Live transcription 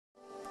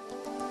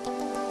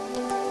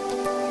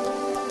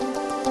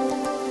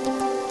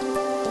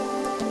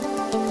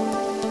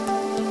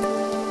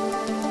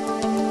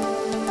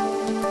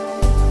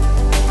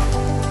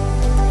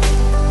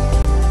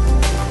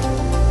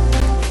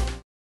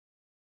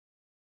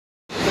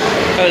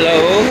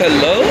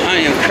Hello. I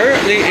am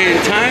currently in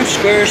Times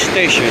Square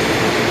Station.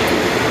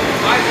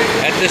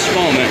 At this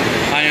moment,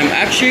 I am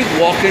actually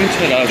walking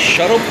to the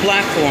shuttle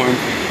platform,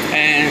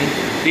 and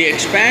the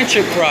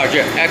expansion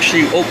project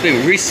actually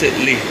opened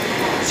recently.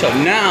 So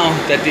now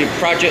that the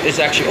project is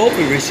actually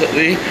open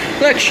recently,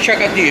 let's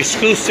check out the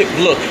exclusive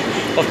look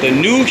of the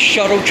new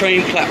shuttle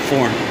train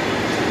platform.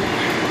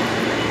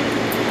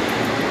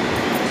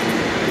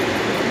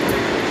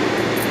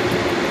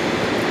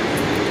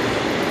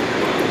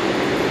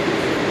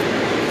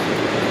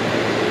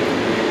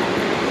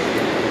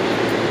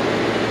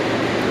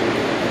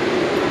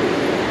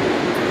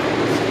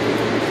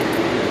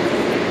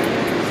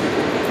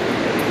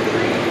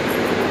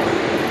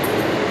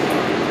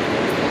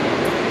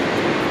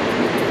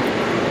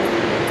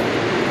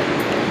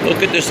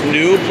 Look at this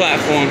new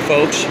platform,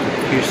 folks.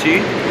 You see?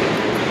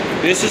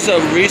 This is a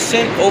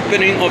recent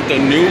opening of the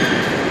new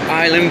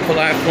island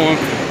platform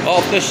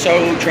of the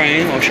shuttle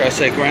train, or should I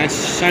say Grand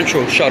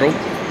Central Shuttle.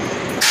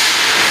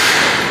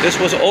 This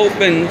was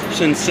opened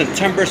since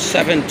September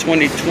 7,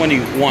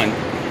 2021.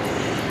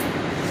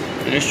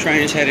 And this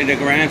train is headed to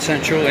Grand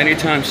Central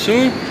anytime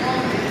soon.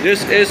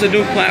 This is a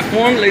new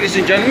platform, ladies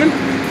and gentlemen.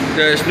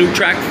 There's new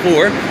track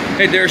 4,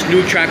 and there's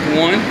new track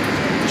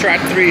 1.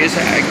 Track 3 is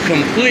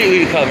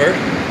completely covered.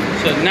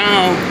 So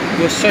now,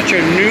 with such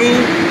a new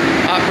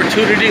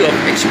opportunity of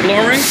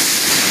exploring,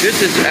 this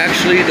is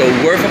actually the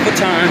worth of a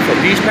time for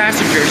these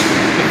passengers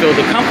to feel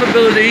the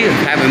comfortability of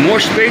having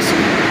more space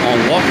on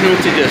walking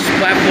onto this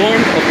platform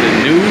of the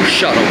new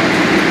shuttle.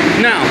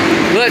 Now,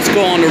 let's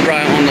go on a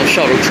ride on the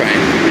shuttle train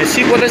and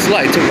see what it's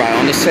like to ride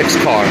on the 6th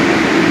car.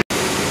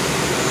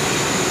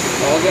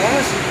 Well,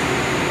 guys,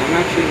 I'm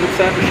actually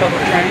inside the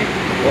shuttle train.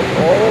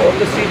 All of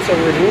the seats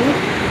are removed.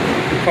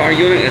 The car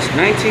unit is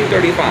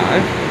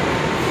 1935.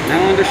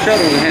 Now on the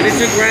shuttle, headed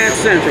to Grand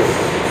Central.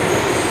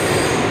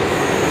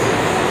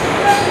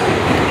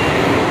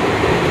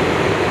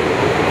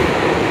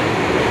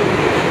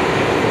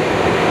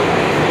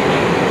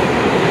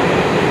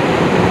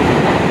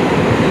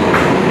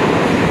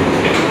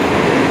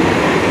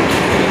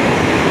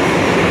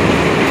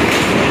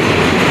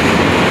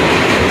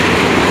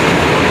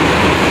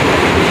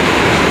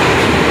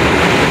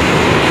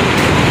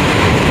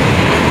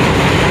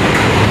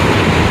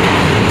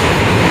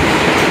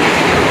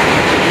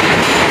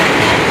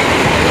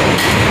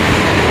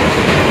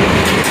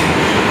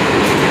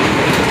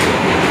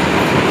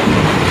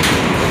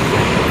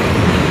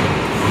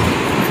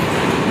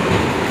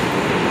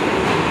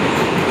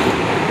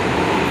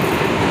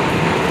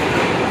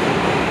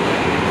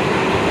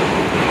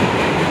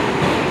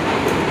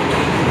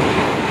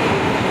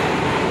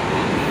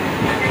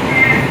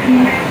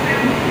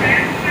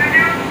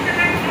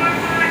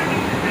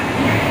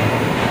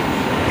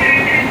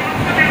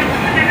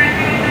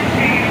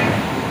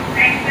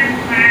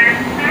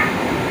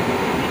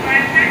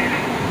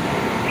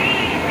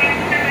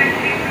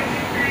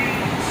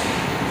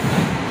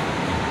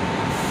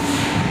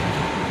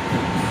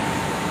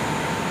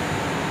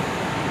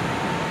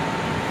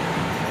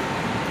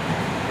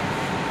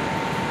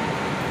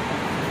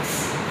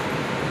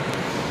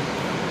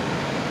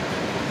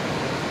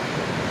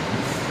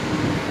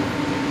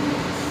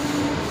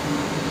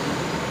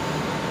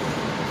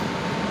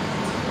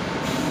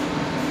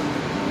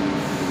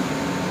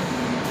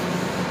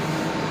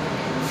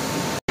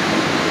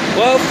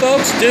 Well,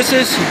 folks, this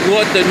is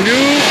what the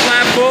new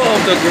platform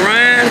of the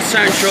Grand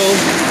Central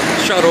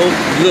Shuttle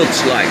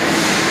looks like.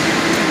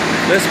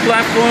 This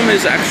platform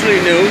is actually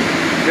new.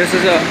 This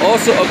is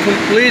also a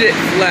completed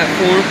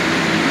platform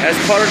as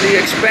part of the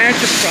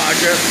expansion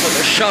project for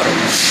the shuttle.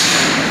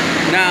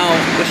 Now,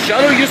 the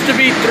shuttle used to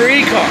be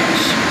 3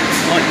 cars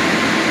on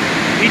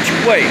each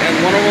way, and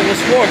one of them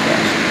was 4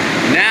 cars.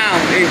 Now,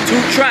 in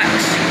 2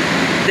 tracks,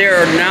 there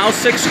are now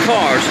 6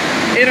 cars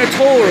in a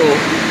total.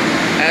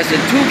 As the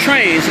 2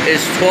 trains is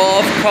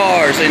 12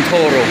 cars in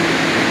total.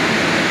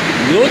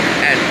 Look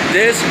at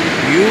this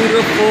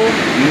beautiful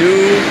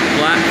new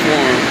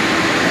platform.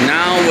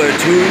 Now with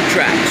 2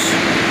 tracks.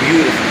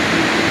 Beautiful.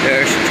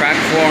 There's track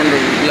 4 on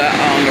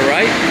the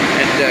right,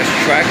 and there's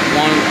track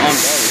 1 on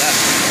the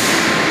left.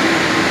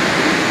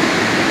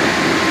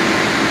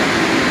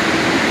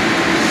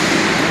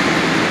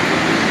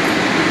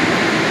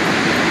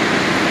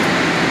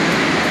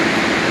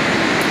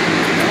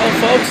 Well,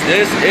 folks,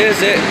 this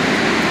is it.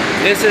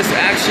 This is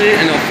actually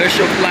an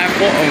official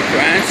platform of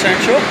Grand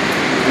Central,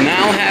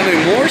 now having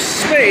more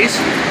space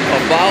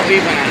without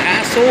even a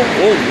hassle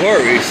or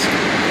worries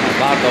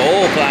about the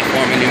whole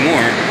platform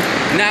anymore.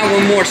 Now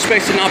with more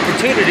space and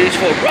opportunities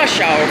for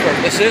rush hour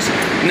purposes,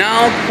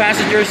 now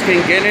passengers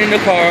can get in the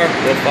car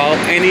without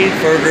any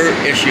further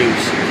issues.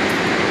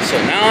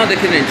 So now they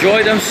can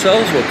enjoy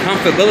themselves with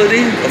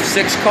comfortability of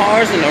 6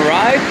 cars in the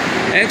right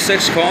and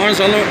 6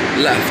 cars on the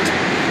left.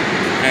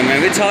 And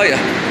let me tell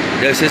you,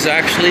 this is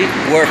actually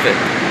worth it.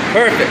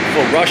 Perfect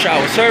for rush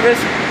hour service,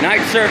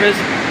 night service,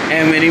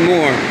 and many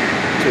more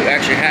to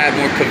actually have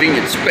more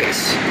convenient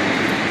space.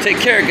 Take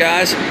care,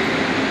 guys.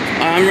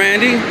 I'm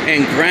Randy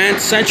in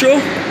Grand Central.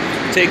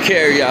 Take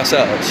care of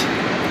yourselves.